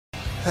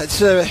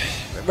It's an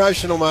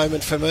emotional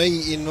moment for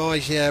me in my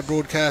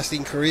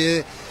broadcasting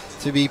career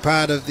to be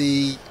part of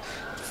the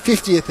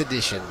 50th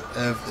edition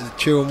of the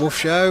Chu and Wolf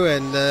Show,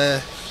 and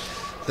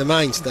the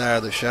main star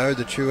of the show,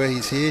 the Chewie,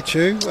 is here.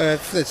 Chu,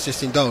 let's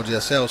just indulge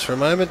ourselves for a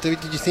moment.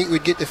 Did you think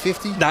we'd get to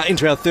 50? No,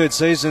 into our third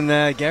season,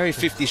 Garry,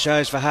 50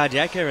 shows for Hard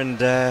Yakka,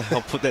 and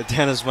I'll put that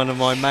down as one of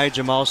my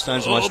major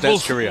milestones of my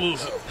stats career.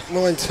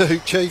 Mine too.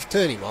 Chief,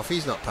 turn him off.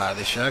 He's not part of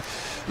this show.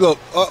 Look,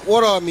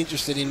 what I'm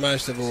interested in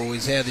most of all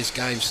is how this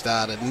game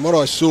started, and what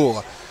I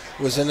saw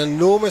was an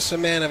enormous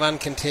amount of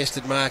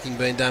uncontested marking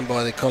being done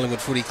by the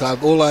Collingwood Footy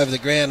Club all over the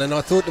ground, and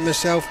I thought to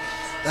myself,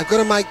 they've got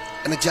to make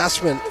an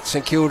adjustment,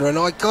 St Kilda, and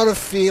I got a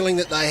feeling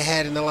that they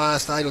had in the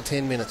last 8 or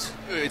 10 minutes.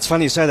 It's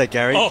funny you say that,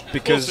 Garry,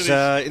 because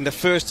in the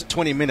first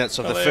 20 minutes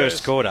of the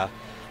first quarter,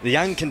 the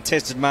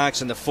uncontested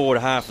marks in the forward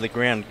half of the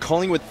ground,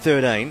 Collingwood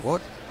 13.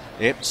 What?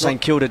 Yep, St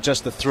Kilda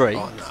just the 3.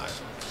 Oh,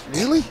 no.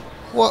 Really?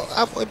 Well,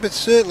 but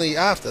certainly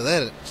after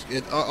that,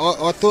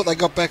 I thought they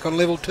got back on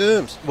level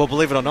terms. Well,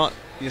 believe it or not,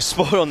 you're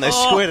spot on. They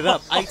squared it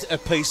up. 8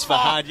 apiece for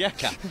Hard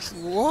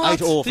Yakka. What?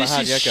 8 all for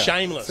Hard Yakka. This is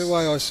shameless. That's the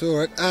way I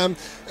saw it. And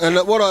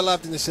what I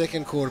loved in the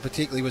second quarter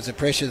particularly was the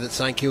pressure that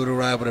St Kilda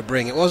were able to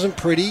bring. It wasn't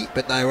pretty,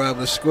 but they were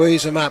able to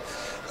squeeze them up.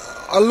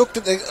 I looked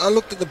at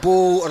the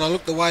ball, and I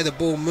looked the way the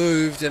ball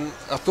moved, and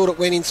I thought it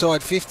went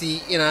inside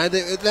 50. You know,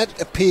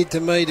 that appeared to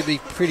me to be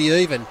pretty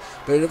even.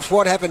 But it's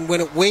what happened when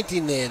it went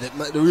in there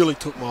that really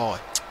took my eye.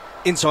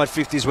 Inside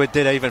 50s were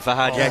dead even for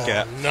Hard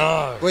Yakka.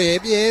 No. Well,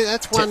 yeah,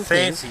 that's one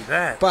thing. Fancy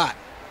that. But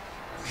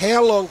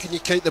how long can you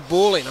keep the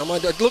ball in? I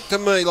mean, it looked to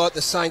me like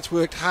the Saints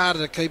worked harder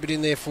to keep it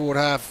in their forward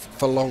half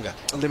for longer.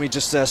 Let me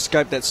just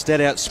scope that stat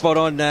out. Spot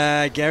on,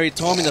 Garry.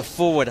 Time in the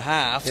forward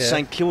half,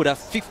 St Kilda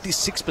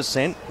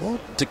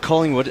 56% to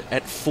Collingwood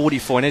at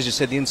 44%. And as you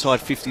said, the inside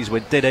 50s were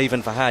dead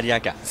even for Hard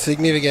Yakka.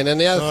 Significant. And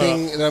the other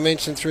thing that I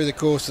mentioned through the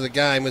course of the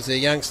game was their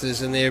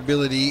youngsters and their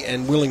ability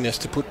and willingness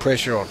to put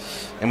pressure on.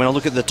 And when I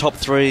look at the top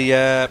 3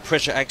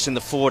 pressure acts in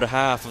the forward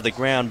half of the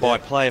ground by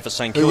player for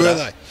St Kilda. Who were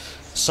they?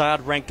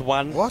 Sard ranked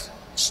 1. What?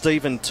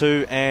 Stephen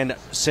 2 and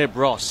Seb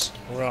Ross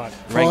right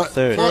ranked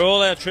 3rd. For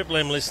all our Triple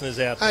M listeners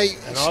out there,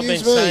 and I've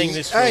been saying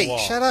this for a while.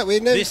 Shut up,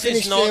 we've never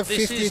finished our 50th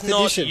This is edition.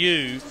 not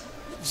you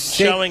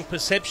showing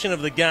perception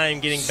of the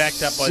game getting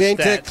backed up by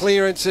Centre stats.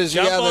 clearances.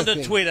 Jump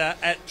onto Twitter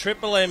at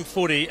Triple M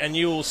Footy and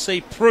you will see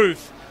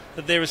proof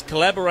that there is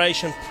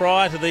collaboration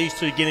prior to these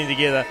two getting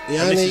together. The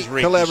only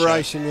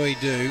collaboration we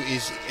do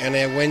is on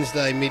our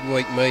Wednesday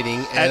midweek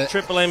meeting at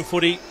Triple M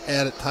Footy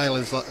out at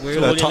Taylor's.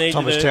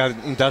 Thomastown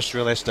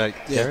Industrial Estate.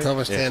 Yeah,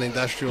 Thomastown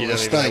Industrial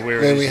Estate,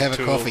 where we have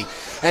a coffee.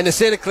 And the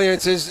centre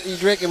clearances,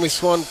 you'd reckon with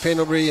Swan,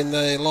 Pendlebury and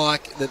the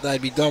like that they'd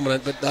be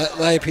dominant, but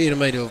they appear to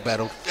me to have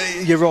battled.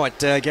 You're right,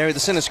 Garry. The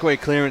centre square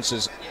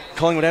clearances,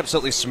 Collingwood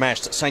absolutely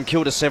smashed. St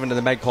Kilda 7 to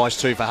the Magpies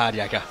 2 for Hard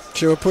Yakka.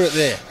 Sure, put it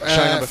there.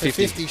 Show number for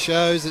 50. 50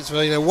 shows, it's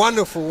been a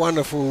wonderful,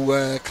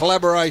 wonderful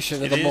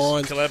collaboration of the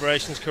minds.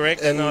 Collaboration's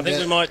correct, and I think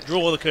we might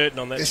draw the curtain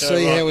on that show.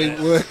 See how we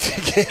work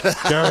together.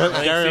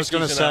 Garry, I was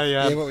going to say...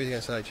 what were you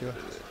going to say, Chu?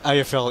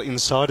 AFL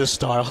Insider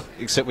style,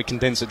 except we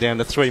condense it down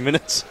to 3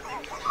 minutes.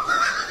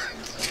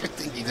 I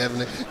think he's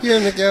having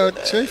a go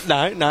at Chief. No,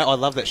 I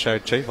love that show,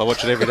 Chief. I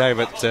watch it every day,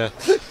 but...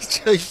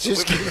 Chief's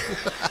just...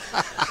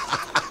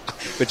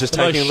 We're just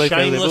taking a leap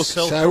out of the book.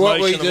 So what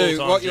we do,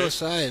 what you're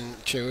saying,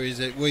 Chu, is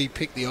that we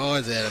pick the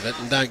eyes out of it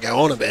and don't go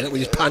on about it, we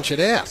just punch it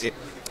out. Yep.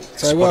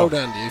 So well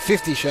done to you.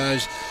 50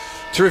 shows,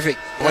 terrific.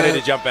 I need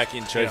to jump back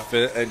in, Chief,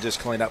 and just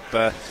clean up.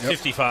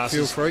 50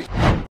 farces. Feel free.